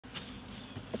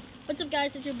What's up,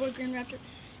 guys? It's your boy Green Raptor.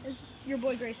 It's your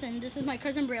boy Grayson. This is my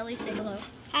cousin Braylie. Say hello.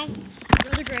 Hi.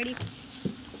 Brother Grady.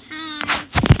 Hi.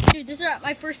 Dude, this is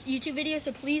my first YouTube video,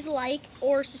 so please like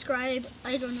or subscribe.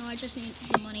 I don't know. I just need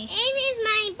the money. It is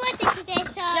my birthday today,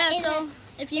 so Yeah. So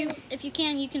if you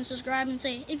can subscribe and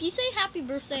say if you say happy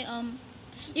birthday,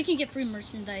 you can get free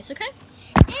merchandise. Okay?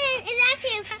 And it's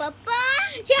actually a football.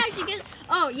 Yeah, you get.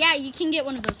 Oh yeah, you can get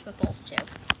one of those footballs too.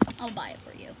 I'll buy it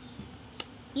for you.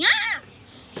 Yeah.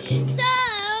 So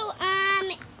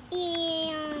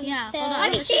Yeah. So, Hold on.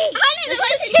 let me Let's see.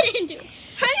 just get into it.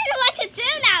 I don't know what to do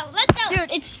now. Let's go.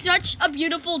 Dude, it's such a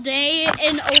beautiful day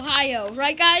in Ohio,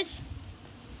 right, guys?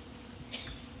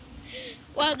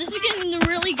 Wow, this is getting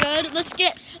really good. Let's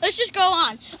just go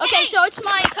on. Okay, so it's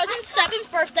my cousin's 7th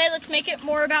birthday. Let's make it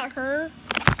more about her.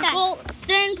 Done. Well,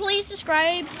 then please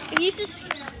subscribe. If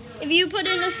you put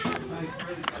in a...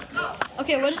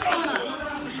 Okay, what is going on?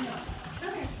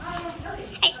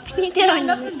 Hey,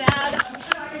 Nothing bad.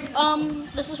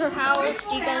 This is her house.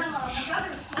 Do you guys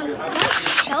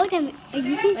show them.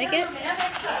 You can like it?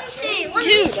 see.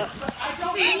 Dude. Oh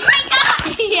my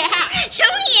God. Yeah.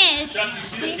 Show me it. Did you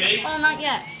see the cake? Oh, not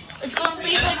yet. It's going to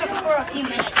leave like for a few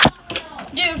minutes.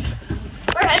 Dude,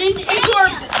 we're heading into our...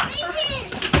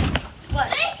 What?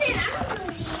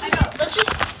 I know.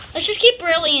 Let's just keep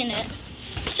Braylie in it.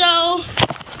 So,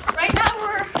 right now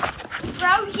we're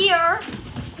out here.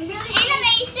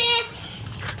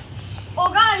 Oh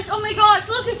guys, oh my gosh,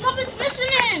 look, something's missing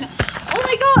in. Oh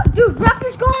my god, dude,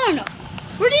 Raptor's gone.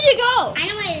 Where did he go? I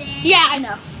know what it is. Yeah, I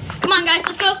know. Come on guys,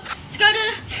 let's go. Let's go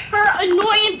to her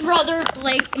annoying brother,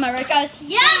 Blake. Am I right, guys?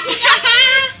 Yeah.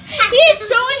 He is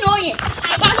so annoying.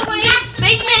 By the way,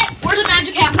 basement, where the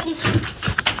magic happens.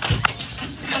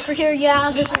 Over here,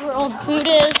 yeah, this is where all the food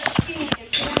is.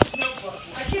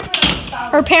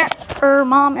 Her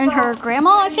mom and her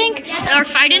grandma, I think, are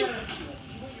fighting.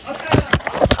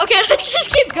 Okay, let's just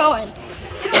keep going.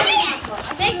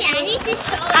 I need to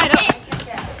show I know.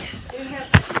 this.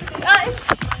 Guys,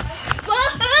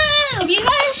 if you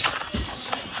guys...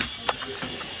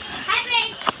 Hi,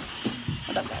 babe.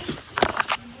 What up, guys?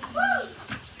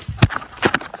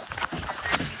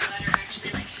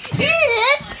 This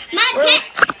is my pet.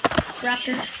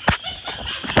 Raptor.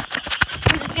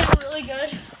 This is getting really good.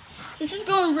 This is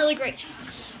going really great.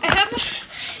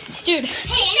 Dude.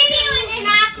 Hey, anyone is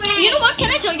not great. You know what? Can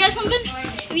I tell you guys something?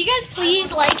 If you guys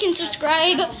please like and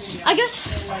subscribe, I guess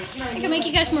I can make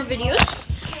you guys more videos.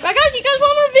 Right, guys? You guys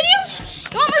want more videos?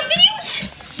 You want more videos?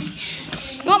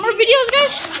 You want more videos,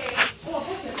 guys?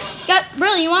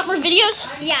 Braylie, you want more videos?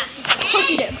 Yeah. Of course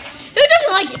you do. Who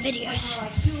doesn't like your videos?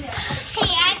 Hey,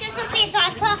 I just looked at I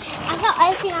saw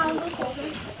icing on this one.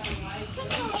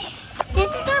 This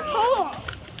is her pool.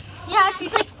 Yeah, she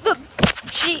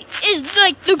is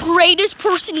like the greatest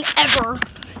person ever.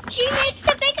 She makes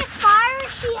the biggest fire.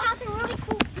 She has a really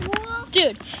cool pool.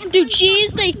 Dude, she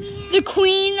is like the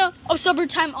queen of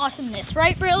summertime awesomeness,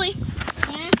 right, Braylie?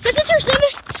 Yeah. Since it's her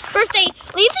 7th birthday,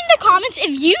 leave in the comments if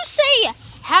you say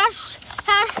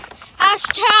hashtag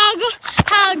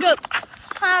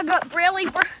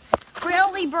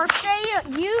Braylie Birthday.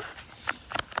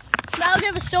 That'll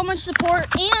give us so much support,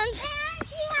 and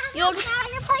it'll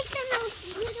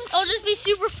just be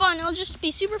super fun. It'll just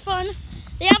be super fun.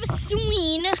 They have a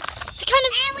swing. It's kind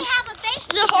of. And we have a base.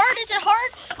 Is it hard? Is it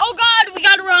hard? Oh God, we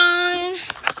gotta run.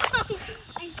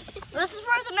 This is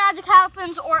where the magic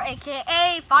happens, or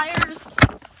AKA fires.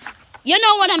 You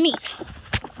know what I mean.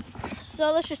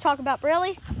 So let's just talk about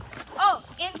Braylie. Oh,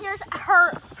 and here's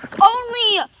her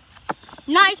only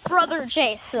nice brother,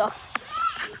 Chase. So.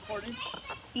 Recording?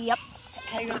 Yep.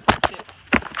 How you gonna fix it?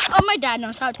 Oh, my dad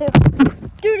knows how to.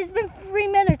 Dude, it's been 3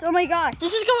 minutes. Oh my gosh,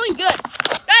 this is going good.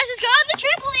 Guys, let's go on the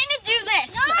trampoline and do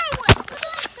this. No, we're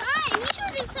doing fine. You're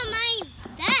doing some my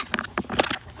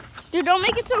steps. Dude, don't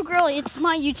make it so girly. It's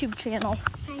my YouTube channel.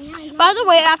 I know. By the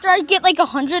way, after I get like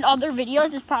 100 other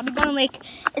videos, it's probably going to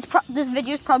this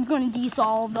video is probably going to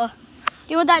dissolve. Do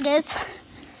you know what that is?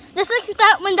 This is like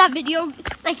that when that video,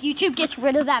 like YouTube gets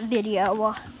rid of that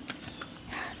video.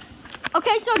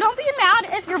 Okay, so don't be mad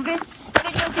if your video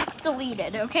gets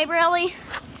deleted, okay, Braylie?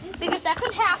 Because that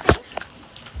could happen.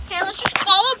 Okay, let's just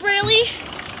follow Braylie.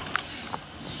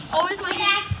 Always my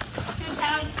dad.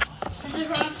 This is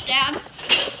her dad.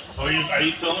 Oh, are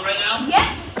you filming right now?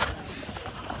 Yeah.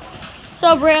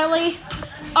 So Braylie,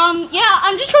 yeah,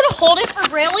 I'm just gonna hold it for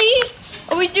Braylie.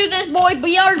 Always do this, boy.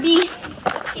 BRB.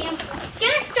 Damn.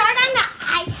 Gonna start on the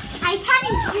iPad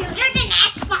and computer and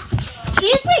Xbox. She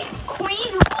is like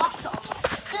queen awesome.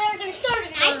 So we're gonna start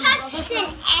an iPad,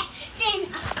 then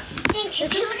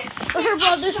computer. Her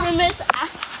brother's room is.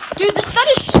 Dude, this bed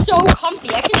is so comfy.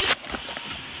 I can just.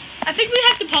 I think we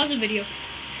have to pause the video.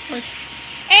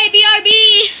 Hey,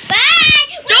 BRB!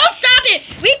 Bye! Don't stop it!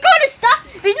 We're gonna stop.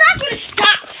 We're not gonna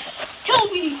stop till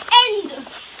we end.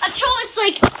 Until it's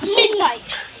like midnight.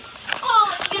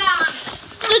 Oh, yeah.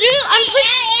 So, dude,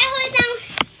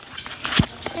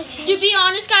 to be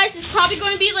honest, guys, it's probably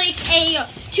going to be like a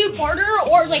 2-parter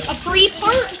or like a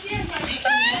 3-part.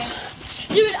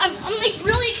 Dude, I'm like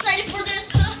really excited for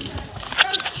this. I'm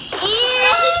just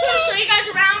gonna show you guys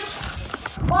around.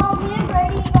 Well, me and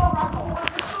Brady go wrestle.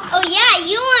 Oh, yeah,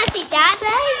 you want to see that,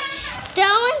 guys? Go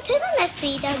into the next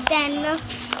video, then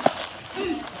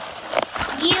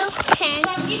you can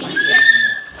Don't eat the see.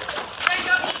 chips. Right,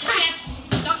 don't eat the chips.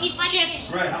 Don't eat the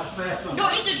chips.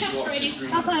 Don't eat the chips, Brady.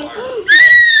 Okay.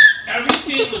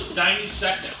 Everything was 90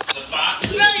 seconds. The boxes.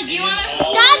 Brady, do you want to?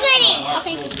 Stop it!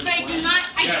 Okay, Brady, do not.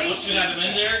 I Yeah, know once we got them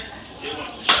in there, it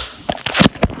went.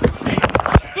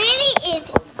 Baby is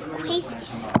crazy.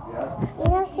 You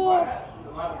know,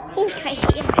 he's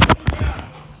crazy.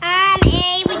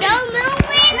 We go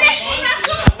moving.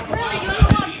 Wrestle? Really? You want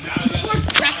to run? More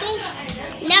wrestles?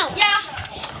 No. Yeah.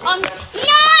 No,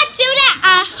 do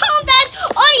that. Hold on.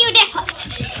 Or you did.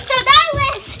 So that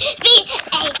was the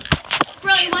 8.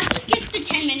 Really, once this gets to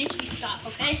 10 minutes, we stop,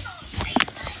 okay?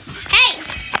 Hey.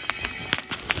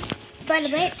 But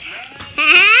wait.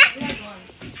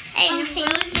 Hey, nothing.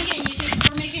 Riley's making YouTube.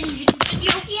 We're making a YouTube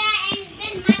video. Yeah, and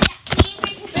then my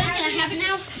neighbors. Really, can I have it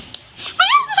now? I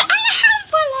don't have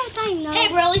for a long time though. Hey,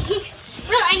 Riley,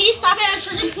 I need to stop it at a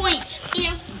certain point.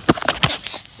 Yeah.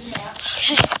 Thanks.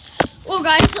 Okay. Well,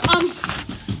 guys,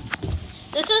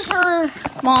 this is her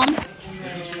mom.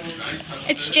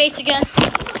 It's Jace again.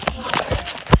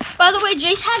 By the way,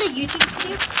 Jace had a YouTube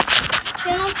video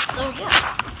channel, so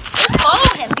yeah. Let's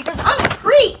follow him because I'm a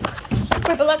creep.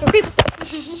 Creeper like a creeper.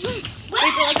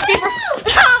 Creeper like a creeper.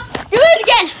 Do it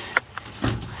again.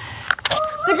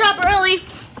 Good job, Braylie.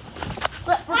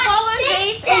 We're following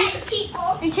Jace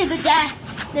into the death.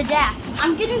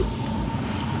 I'm getting.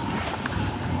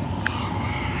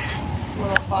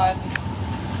 Little 5.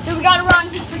 Dude, we gotta run.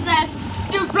 He's possessed.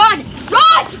 Dude, run!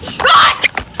 Run! Run!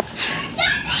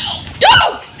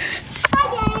 Dude!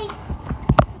 Okay.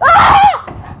 Ah!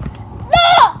 No!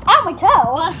 Ow, my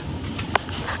toe.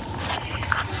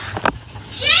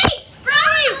 Jake,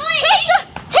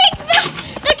 Take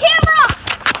the camera!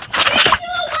 Take it to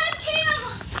a webcam.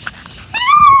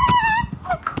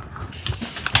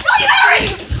 No, you hurry!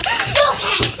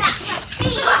 Okay, stop.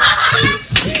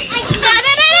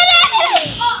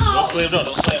 Don't slam, no,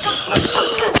 don't slam. Don't slam.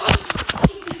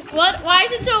 What? Why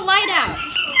is it so light out?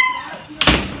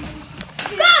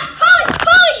 Go,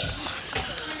 Holy!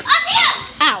 Up here!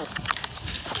 Ow.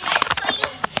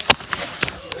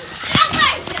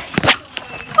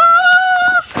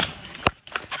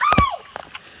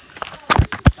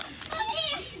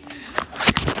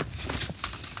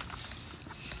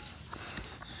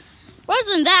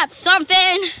 Wasn't that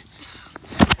something?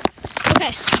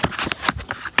 Okay.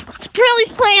 It's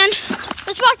Braylie's plan.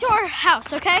 Let's walk to our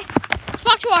house, okay? Let's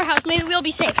walk to our house. Maybe we'll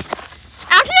be safe.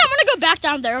 Actually, I'm gonna go back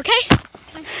down there, okay?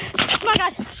 Come on,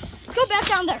 guys. Let's go back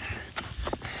down there.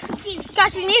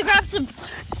 Guys, we need to grab some.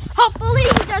 Hopefully,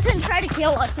 he doesn't try to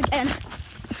kill us again.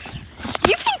 Do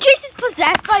you think Jason's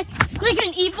possessed by like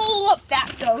an evil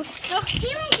fat ghost? He won't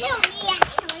kill me,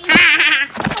 actually.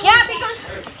 Yeah,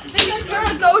 because you're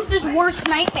a ghost's worst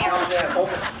nightmare.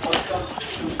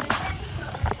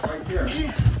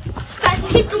 Guys,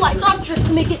 let's keep the lights off just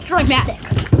to make it dramatic.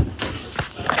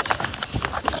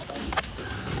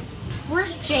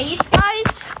 Where's Jace, guys?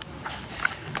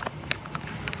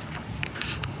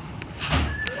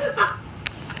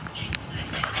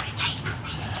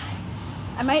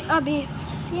 I might not be able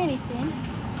to see anything.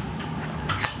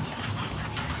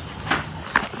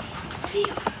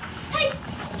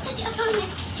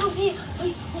 Over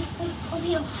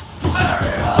here.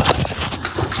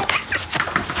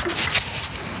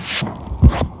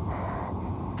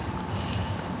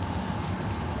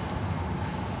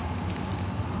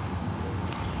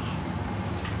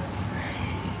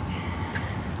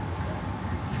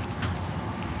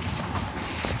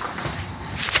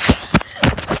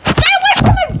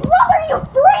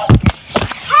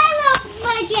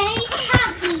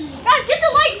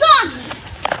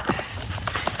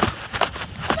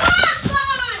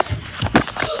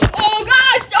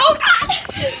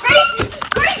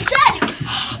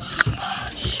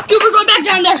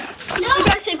 Down there. No. We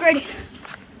gotta save Grady.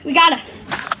 We gotta.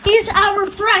 He's our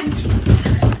friend. I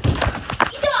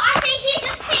think he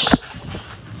just saved.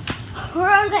 Where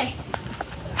are they?